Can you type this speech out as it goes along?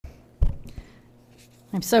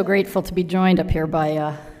I'm so grateful to be joined up here by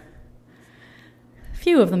a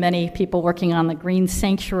few of the many people working on the Green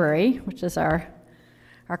Sanctuary, which is our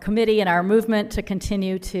committee and our movement to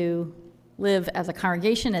continue to live as a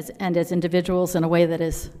congregation and as individuals in a way that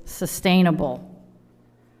is sustainable.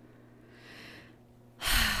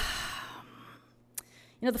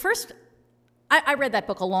 You know, I read that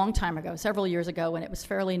book a long time ago, several years ago, when it was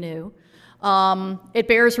fairly new. It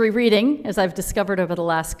bears rereading, as I've discovered over the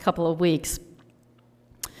last couple of weeks.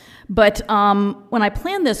 But when I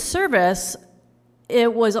planned this service,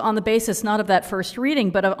 it was on the basis not of that first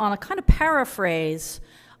reading, but on a kind of paraphrase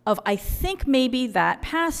of, I think, maybe that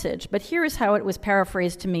passage. But here's how it was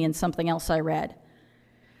paraphrased to me in something else I read.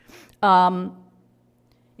 In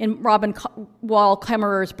Robin Wall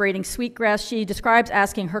Kimmerer's Braiding Sweetgrass, she describes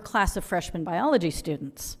asking her class of freshman biology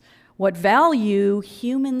students what value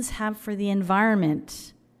humans have for the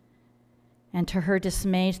environment. And to her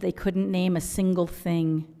dismay, they couldn't name a single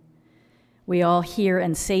thing. We all hear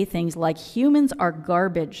and say things like, humans are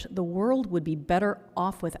garbage. The world would be better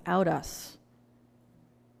off without us.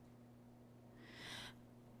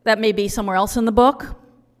 That may be somewhere else in the book.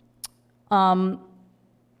 I'm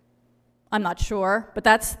not sure, but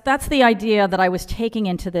that's the idea that I was taking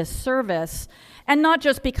into this service, and not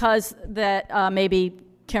just because that maybe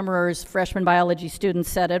Kimmerer's freshman biology students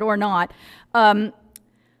said it or not, but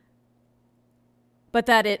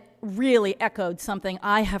that it really echoed something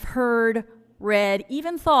I have heard, read,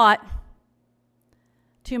 even thought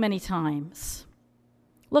too many times.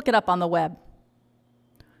 Look it up on the web.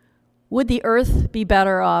 Would the earth be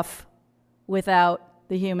better off without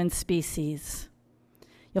the human species?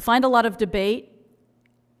 You'll find a lot of debate,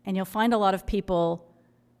 and you'll find a lot of people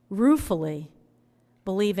ruefully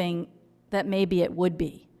believing that maybe it would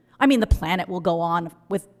be. I mean, the planet will go on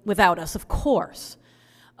without us, of course.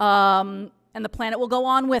 And the planet will go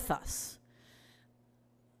on with us.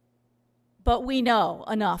 But we know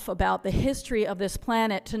enough about the history of this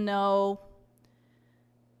planet to know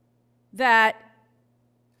that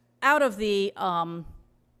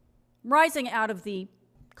rising out of the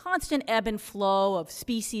constant ebb and flow of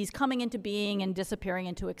species coming into being and disappearing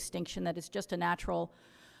into extinction that is just a natural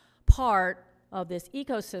part of this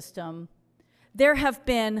ecosystem, there have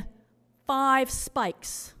been 5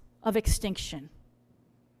 spikes of extinction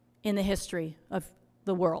in the history of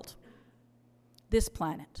the world, this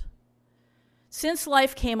planet. Since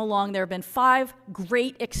life came along, there have been 5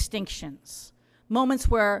 great extinctions,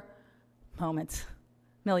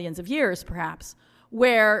 millions of years perhaps,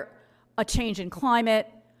 where a change in climate,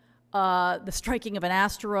 the striking of an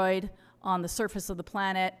asteroid on the surface of the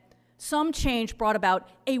planet, some change brought about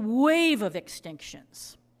a wave of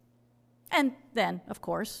extinctions. And then, of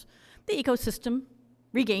course, the ecosystem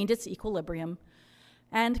regained its equilibrium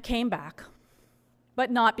and came back,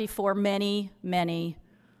 but not before many, many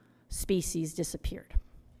species disappeared.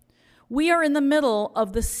 We are in the middle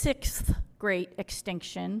of the 6th great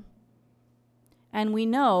extinction, and we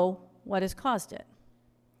know what has caused it.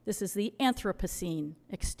 This is the Anthropocene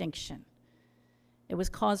extinction. It was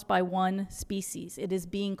caused by one species. It is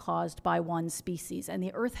being caused by one species, and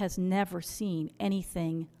the Earth has never seen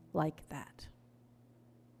anything like that.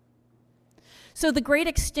 So the great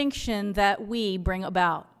extinction that we bring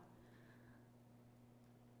about,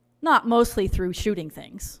 not mostly through shooting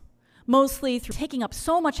things, mostly through taking up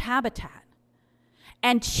so much habitat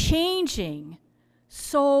and changing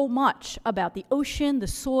so much about the ocean, the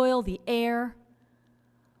soil, the air,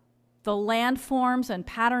 the landforms and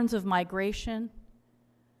patterns of migration,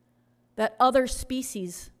 that other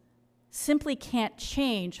species simply can't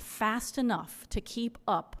change fast enough to keep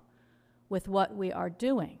up with what we are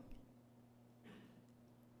doing.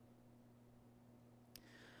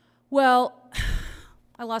 Well,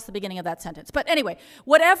 I lost the beginning of that sentence. But anyway,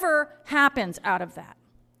 whatever happens out of that,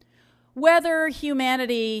 whether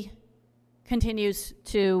humanity continues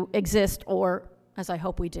to exist, or, as I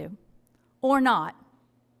hope we do, or not,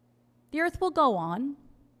 the Earth will go on.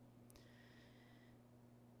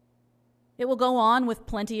 It will go on with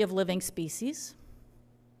plenty of living species,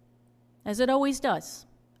 as it always does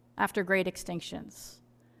after great extinctions.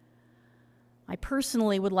 I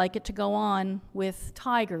personally would like it to go on with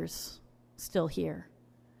tigers still here,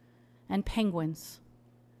 and penguins,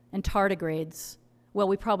 and tardigrades. Well,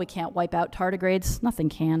 we probably can't wipe out tardigrades. Nothing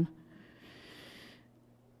can.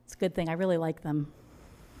 It's a good thing. I really like them.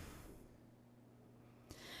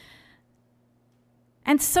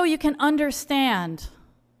 And so you can understand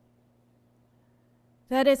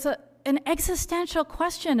that it's an existential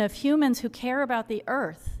question of humans who care about the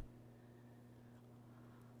Earth.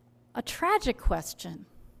 A tragic question.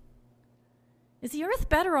 Is the Earth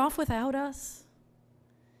better off without us?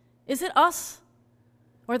 Is it us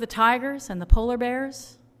Or the tigers and the polar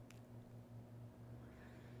bears?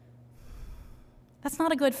 That's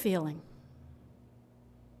not a good feeling.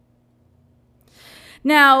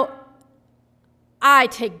 Now, I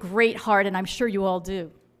take great heart, and I'm sure you all do,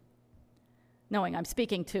 knowing I'm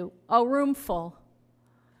speaking to a room full,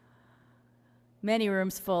 many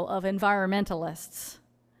rooms full of environmentalists.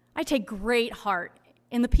 I take great heart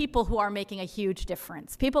in the people who are making a huge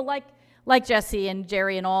difference. People like Jesse and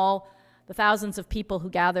Jerry and all the thousands of people who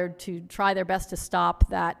gathered to try their best to stop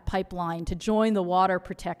that pipeline, to join the water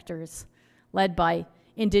protectors led by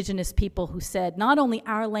indigenous people who said not only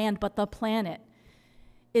our land but the planet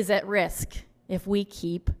is at risk if we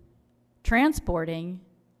keep transporting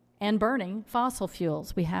and burning fossil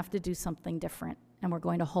fuels. We have to do something different, and we're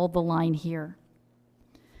going to hold the line here.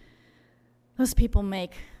 Those people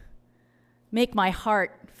make my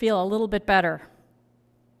heart feel a little bit better.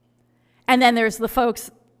 And then there's the folks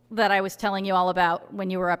that I was telling you all about when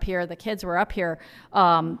you were up here, the kids were up here,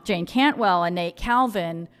 Jane Cantwell and Nate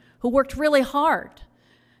Calvin, who worked really hard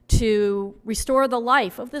to restore the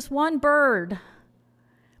life of this one bird,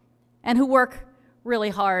 and who work really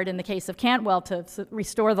hard, in the case of Cantwell, to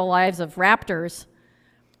restore the lives of raptors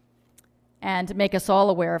and make us all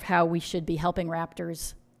aware of how we should be helping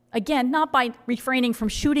raptors. Again, not by refraining from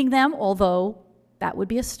shooting them, although that would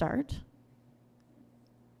be a start,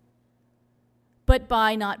 but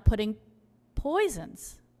by not putting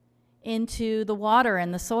poisons into the water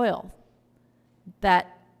and the soil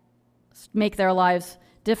that make their lives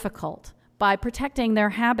difficult, by protecting their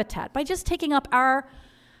habitat, by just taking up our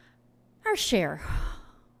share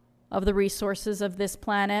of the resources of this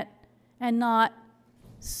planet, and not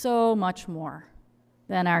so much more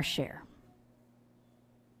than our share.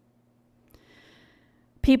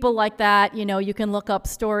 People like that, you can look up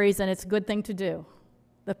stories, and it's a good thing to do.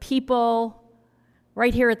 The people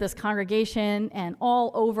right here at this congregation and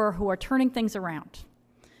all over who are turning things around,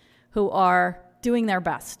 who are doing their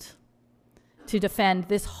best to defend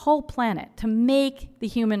this whole planet, to make the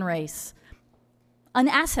human race an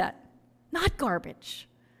asset, not garbage,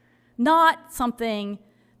 not something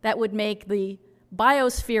that would make the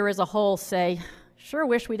biosphere as a whole say, sure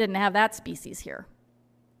wish we didn't have that species here.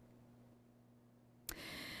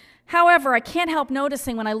 However, I can't help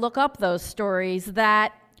noticing when I look up those stories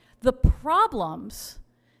that the problems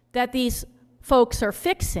that these folks are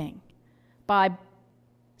fixing by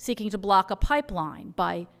seeking to block a pipeline,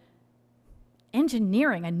 by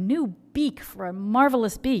engineering a new beak for a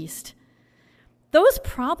marvelous beast, those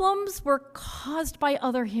problems were caused by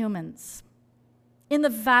other humans in the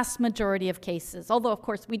vast majority of cases. Although, of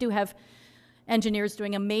course, we do have engineers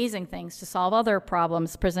doing amazing things to solve other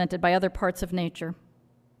problems presented by other parts of nature.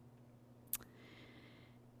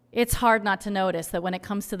 It's hard not to notice that when it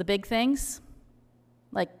comes to the big things,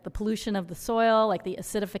 like the pollution of the soil, like the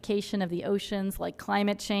acidification of the oceans, like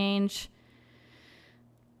climate change,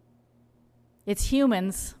 it's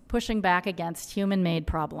humans pushing back against human-made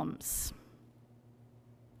problems.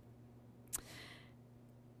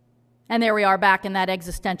 And there we are back in that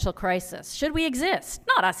existential crisis. Should we exist?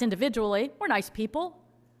 Not us individually, we're nice people,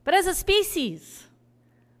 but as a species.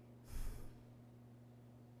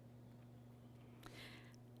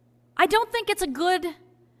 I don't think it's a good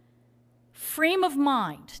frame of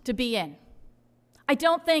mind to be in. I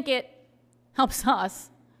don't think it helps us.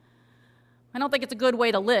 I don't think it's a good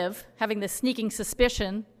way to live, having this sneaking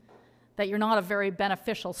suspicion that you're not a very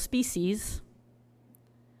beneficial species.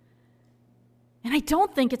 And I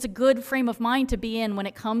don't think it's a good frame of mind to be in when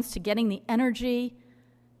it comes to getting the energy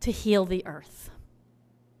to heal the earth.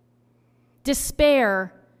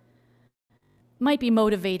 Despair might be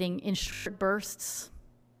motivating in short bursts,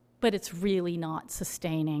 but it's really not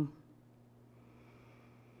sustaining.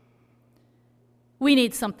 We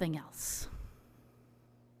need something else.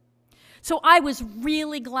 So I was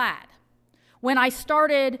really glad when I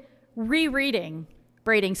started rereading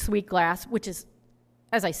Braiding Sweetgrass, which is,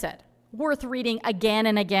 as I said, worth reading again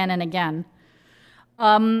and again and again.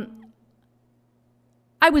 I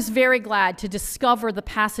was very glad to discover the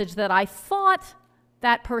passage that I thought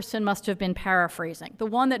that person must have been paraphrasing, the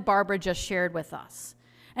one that Barbara just shared with us,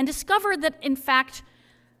 and discovered that, in fact,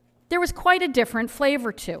 there was quite a different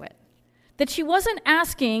flavor to it. That she wasn't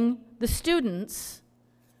asking the students,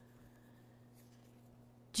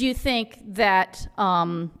 do you think that,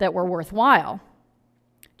 that we're worthwhile?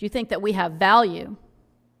 Do you think that we have value?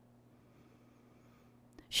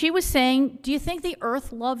 She was saying, do you think the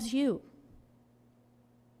earth loves you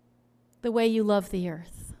the way you love the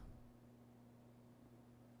earth?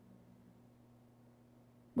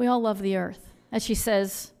 We all love the earth. As she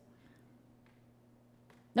says,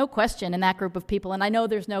 No question in that group of people, and I know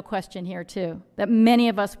there's no question here too, that many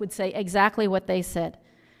of us would say exactly what they said.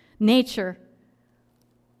 Nature,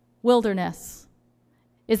 wilderness,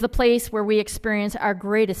 is the place where we experience our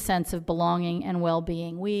greatest sense of belonging and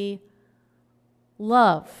well-being. We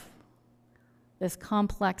love this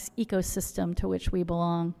complex ecosystem to which we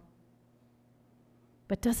belong.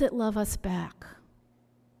 But does it love us back?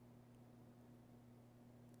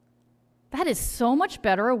 That is so much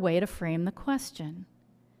better a way to frame the question.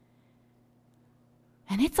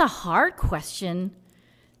 And it's a hard question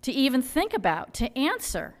to even think about, to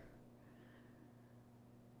answer,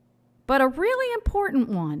 but a really important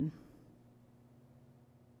one.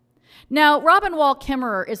 Now, Robin Wall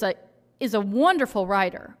Kimmerer is a wonderful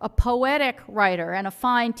writer, a poetic writer, and a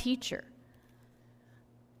fine teacher.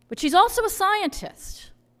 But she's also a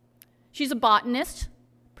scientist. She's a botanist,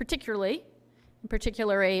 in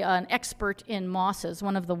particular an expert in mosses,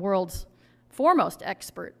 one of the world's foremost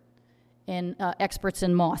experts in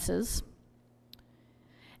mosses.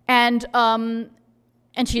 And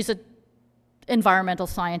she's an environmental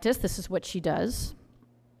scientist. This is what she does.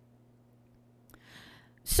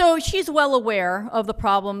 So she's well aware of the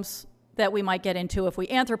problems that we might get into if we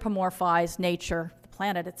anthropomorphize nature, the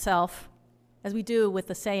planet itself, as we do with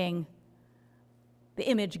the saying, the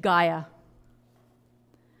image Gaia.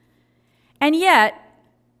 And yet,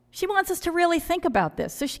 she wants us to really think about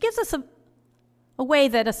this. So she gives us a way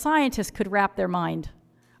that a scientist could wrap their mind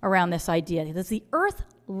around this idea. Does the earth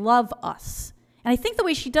love us? And I think the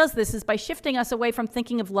way she does this is by shifting us away from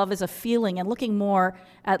thinking of love as a feeling and looking more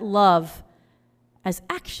at love as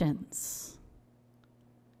actions.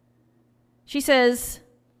 She says,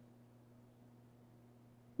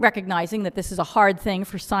 recognizing that this is a hard thing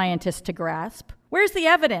for scientists to grasp, where's the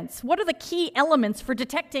evidence? What are the key elements for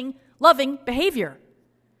detecting loving behavior?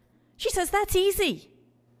 She says that's easy.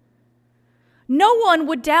 No one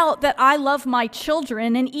would doubt that I love my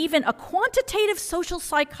children, and even a quantitative social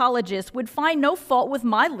psychologist would find no fault with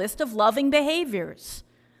my list of loving behaviors.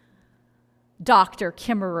 Dr.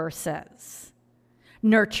 Kimmerer says,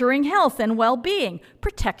 nurturing health and well-being,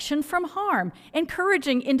 protection from harm,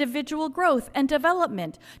 encouraging individual growth and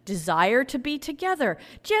development, desire to be together,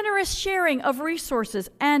 generous sharing of resources,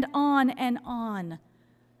 and on,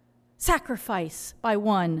 sacrifice by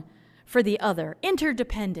one for the other,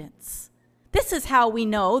 interdependence. This is how we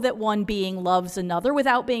know that one being loves another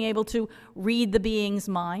without being able to read the being's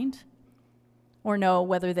mind or know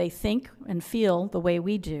whether they think and feel the way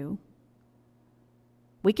we do.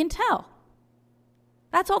 We can tell.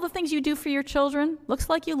 That's all the things you do for your children. Looks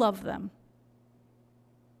like you love them.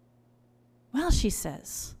 Well, she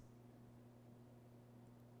says,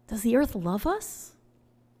 does the earth love us?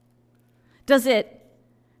 Does it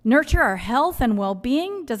nurture our health and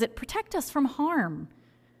well-being? Does it protect us from harm?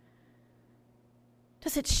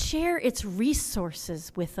 Does it share its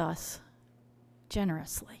resources with us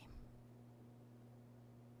generously?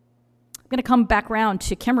 I'm going to come back around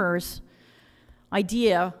to Kimmerer's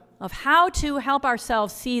idea of how to help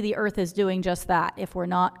ourselves see the earth as doing just that if we're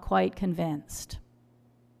not quite convinced.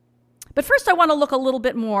 But first I want to look a little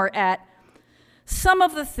bit more at some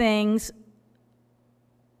of the things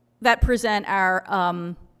that present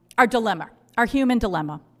our dilemma, our human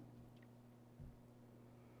dilemma.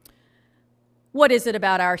 What is it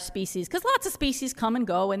about our species? Because lots of species come and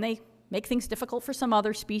go, and they make things difficult for some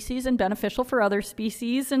other species and beneficial for other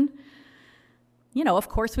species. And, you know, of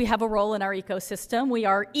course, we have a role in our ecosystem. We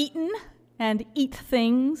are eaten and eat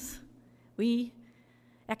things. We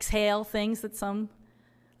exhale things that some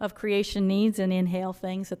of creation needs and inhale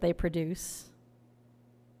things that they produce.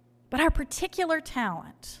 But our particular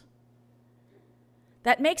talent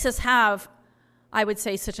that makes us have, I would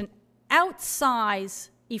say, such an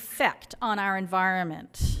outsized effect on our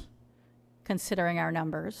environment, considering our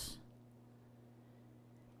numbers,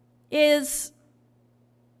 is,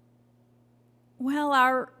 well,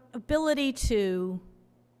 our ability to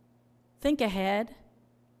think ahead,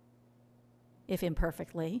 if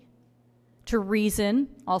imperfectly, to reason,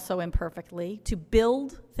 also imperfectly, to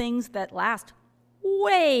build things that last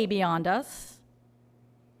way beyond us.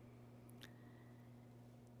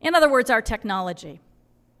 In other words, our technology.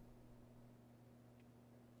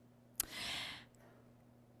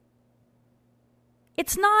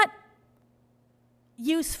 It's not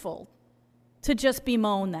useful to just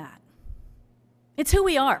bemoan that. It's who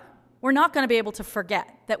we are. We're not going to be able to forget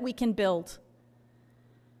that we can build,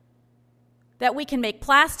 that we can make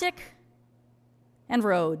plastic and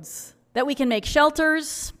roads, that we can make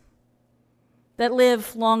shelters that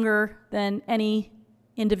live longer than any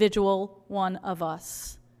individual one of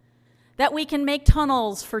us, that we can make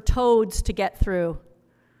tunnels for toads to get through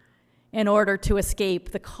in order to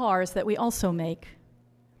escape the cars that we also make.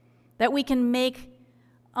 That we can make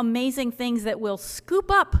amazing things that will scoop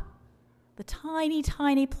up the tiny,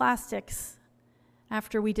 tiny plastics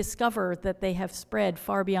after we discover that they have spread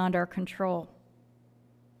far beyond our control.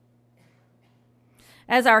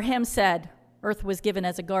 As our hymn said, earth was given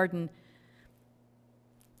as a garden.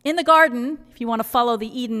 In the garden, if you want to follow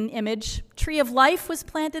the Eden image, tree of life was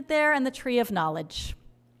planted there and the tree of knowledge.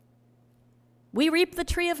 We reap the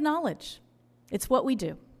tree of knowledge. It's what we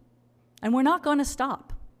do. And we're not going to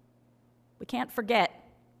stop. We can't forget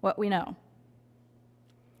what we know.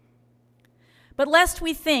 But lest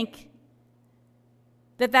we think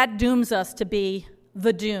that that dooms us to be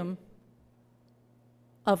the doom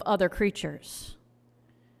of other creatures,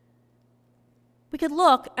 we could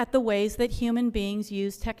look at the ways that human beings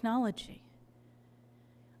use technology.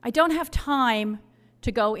 I don't have time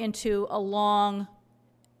to go into a long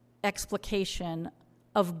explication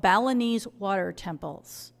of Balinese water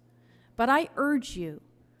temples, but I urge you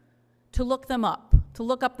to look them up, to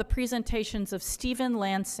look up the presentations of Stephen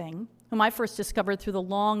Lansing, whom I first discovered through the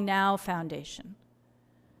Long Now Foundation,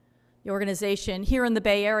 the organization here in the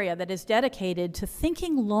Bay Area that is dedicated to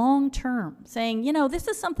thinking long term, saying, this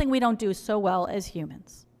is something we don't do so well as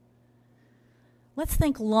humans. Let's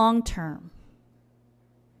think long term.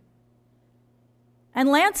 And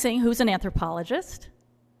Lansing, who's an anthropologist,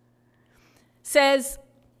 says,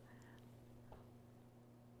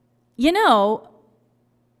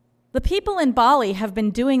 the people in Bali have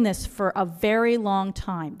been doing this for a very long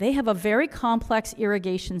time. They have a very complex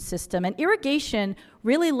irrigation system, and irrigation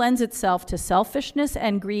really lends itself to selfishness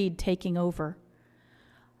and greed taking over.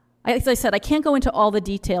 As I said, I can't go into all the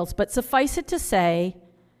details, but suffice it to say,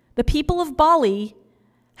 the people of Bali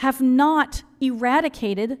have not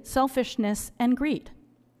eradicated selfishness and greed.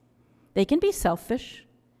 They can be selfish,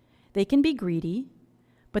 they can be greedy,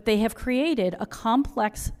 but they have created a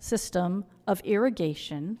complex system of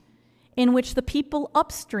irrigation in which the people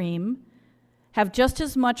upstream have just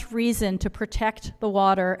as much reason to protect the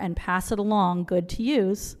water and pass it along good to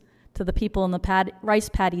use to the people in the rice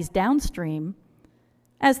paddies downstream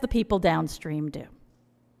as the people downstream do.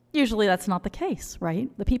 Usually that's not the case, right?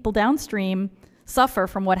 The people downstream suffer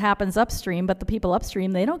from what happens upstream, but the people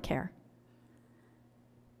upstream, they don't care.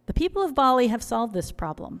 The people of Bali have solved this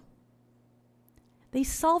problem. They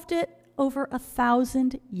solved it over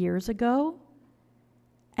 1,000 years ago,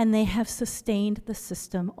 and they have sustained the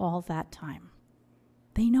system all that time.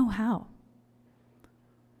 They know how.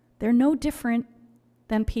 They're no different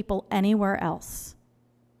than people anywhere else.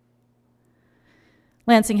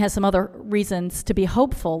 Lansing has some other reasons to be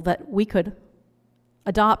hopeful that we could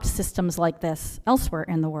adopt systems like this elsewhere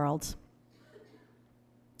in the world.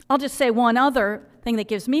 I'll just say one other thing that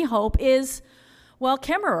gives me hope is,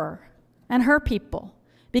 Kemmerer and her people.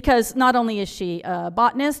 Because not only is she a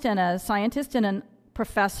botanist and a scientist and a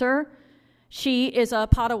professor, she is a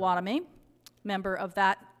Potawatomi, member of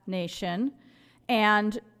that nation,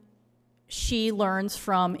 and she learns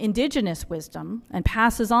from indigenous wisdom and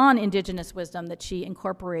passes on indigenous wisdom that she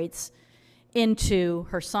incorporates into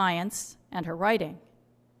her science and her writing.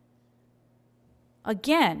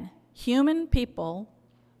 Again, human people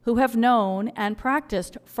who have known and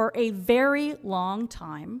practiced for a very long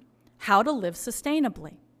time how to live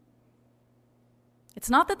sustainably. It's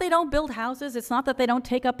not that they don't build houses, it's not that they don't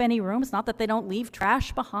take up any room, it's not that they don't leave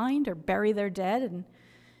trash behind or bury their dead and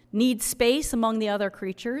need space among the other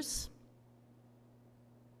creatures.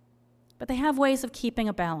 But they have ways of keeping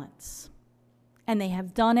a balance. And they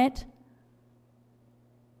have done it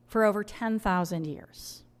for over 10,000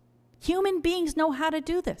 years. Human beings know how to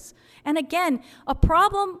do this. And again, a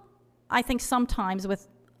problem, I think, sometimes with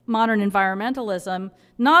modern environmentalism,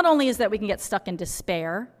 not only is that we can get stuck in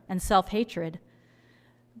despair and self-hatred,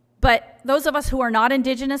 but those of us who are not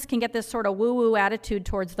indigenous can get this sort of woo-woo attitude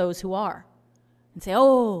towards those who are and say,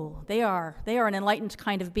 they are an enlightened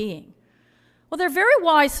kind of being. Well, they're very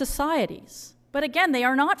wise societies, but again, they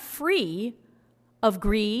are not free of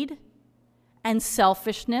greed and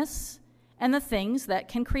selfishness and the things that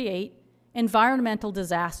can create environmental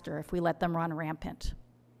disaster if we let them run rampant.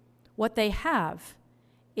 What they have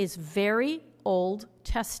is very old,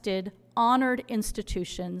 tested, honored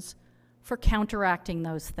institutions for counteracting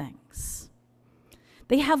those things.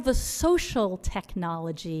 They have the social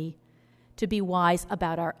technology to be wise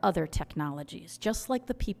about our other technologies, just like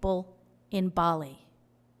the people in Bali,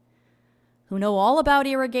 who know all about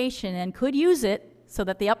irrigation and could use it so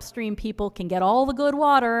that the upstream people can get all the good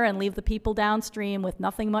water and leave the people downstream with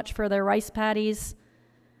nothing much for their rice paddies.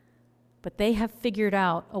 But they have figured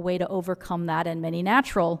out a way to overcome that and many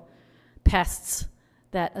natural pests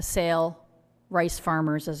that assail rice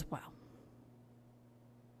farmers as well.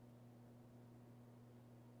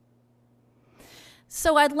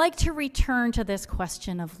 So I'd like to return to this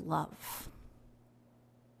question of love.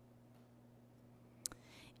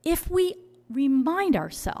 If we remind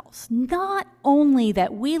ourselves not only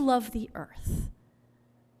that we love the earth,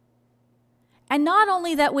 and not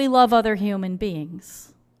only that we love other human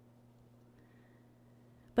beings,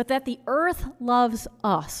 but that the earth loves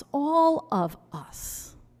us, all of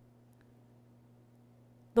us,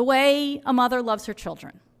 the way a mother loves her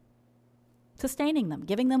children, sustaining them,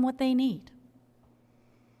 giving them what they need,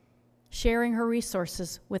 sharing her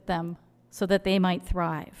resources with them so that they might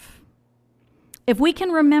thrive. If we can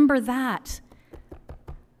remember that,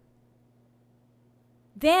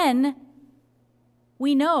 then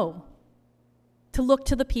we know to look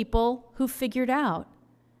to the people who figured out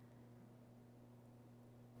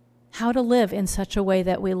how to live in such a way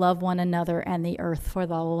that we love one another and the earth for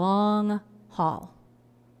the long haul,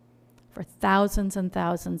 for thousands and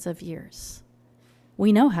thousands of years.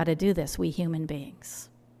 We know how to do this, we human beings.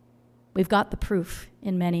 We've got the proof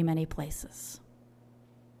in many, many places.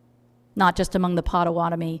 Not just among the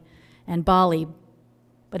Potawatomi and Bali,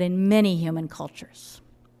 but in many human cultures,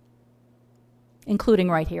 including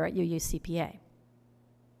right here at UUCPA.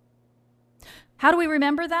 How do we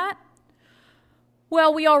remember that?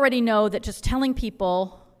 Well, we already know that just telling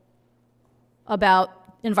people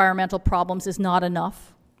about environmental problems is not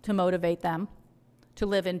enough to motivate them to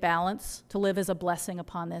live in balance, to live as a blessing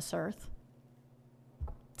upon this earth.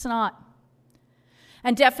 It's not.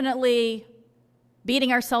 And definitely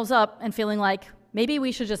beating ourselves up and feeling like maybe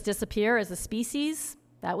we should just disappear as a species,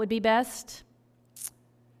 that would be best.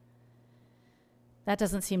 That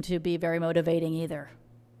doesn't seem to be very motivating either.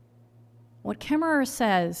 What Kemmerer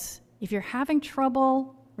says, if you're having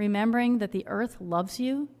trouble remembering that the earth loves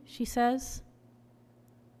you, she says,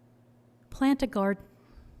 plant a garden.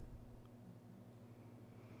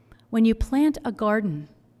 When you plant a garden,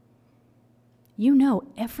 you know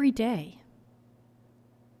every day,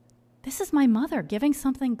 this is my mother giving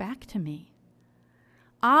something back to me.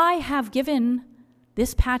 I have given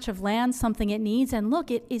this patch of land something it needs, and look,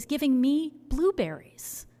 it is giving me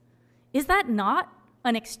blueberries. Is that not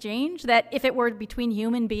an exchange that, if it were between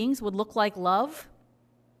human beings, would look like love?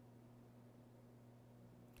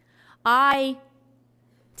 I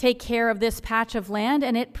take care of this patch of land,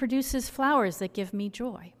 and it produces flowers that give me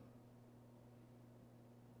joy.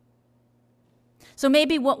 So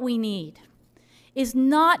maybe what we need is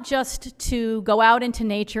not just to go out into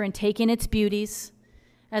nature and take in its beauties,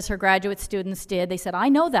 as her graduate students did. They said, I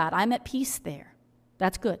know that. I'm at peace there.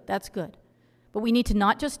 That's good. That's good. But we need to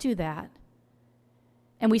not just do that.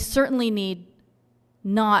 And we certainly need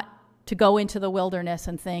not to go into the wilderness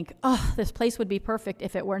and think, oh, this place would be perfect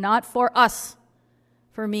if it were not for us,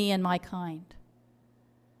 for me and my kind.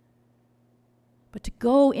 But to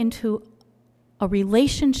go into a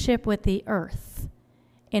relationship with the earth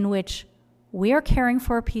in which we are caring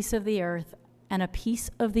for a piece of the earth, and a piece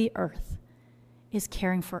of the earth is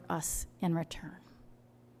caring for us in return.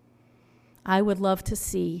 I would love to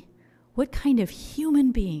see what kind of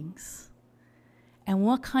human beings and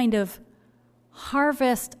what kind of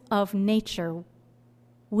harvest of nature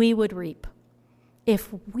we would reap if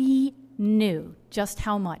we knew just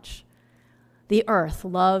how much the earth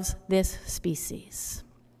loves this species.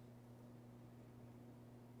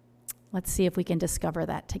 Let's see if we can discover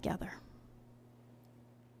that together.